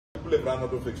people have run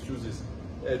out of excuses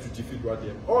to defeat what they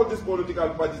have. All these political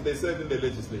parties, they serve in the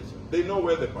legislature. They know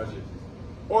where the budget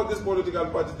is. All these political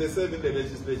parties, they serve in the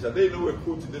legislature. They know we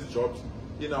put these jobs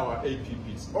in our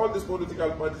APPs. All these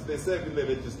political parties, they serve in the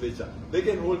legislature. They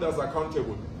can hold us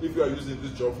accountable if you are using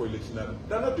this job for electioneering.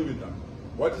 They're not doing that.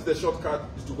 What is the shortcut?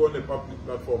 Is to go on a public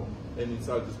platform and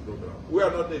insult this program. We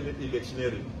are not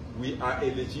electioneering. We are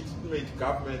a legitimate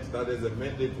government that has a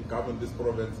mandate to govern this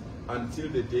province until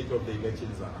the date of the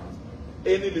elections are announced.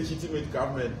 Any legitimate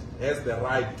government has the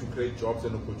right to create jobs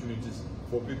and opportunities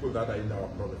for people that are in our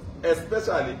province,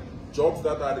 especially jobs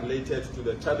that are related to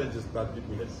the challenges that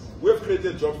people have. We have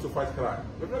created jobs to fight crime.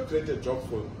 We have not created jobs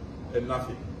for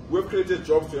nothing. We have created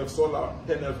jobs to have solar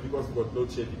panels because we got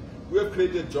load shedding. We have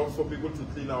created jobs for people to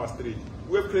clean our streets.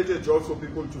 We have created jobs for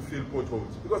people to fill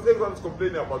potholes because everyone's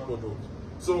complaining about potholes.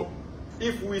 So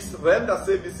if we render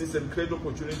services and create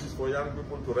opportunities for young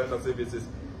people to render services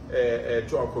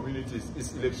to our communities,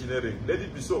 is electioneering. Let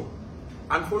it be so.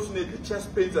 Unfortunately,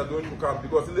 chest pains are going to come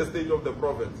because in the state of the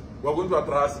province, we're going to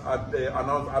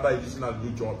announce other additional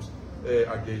new jobs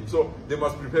again. So they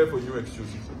must prepare for new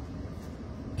excuses.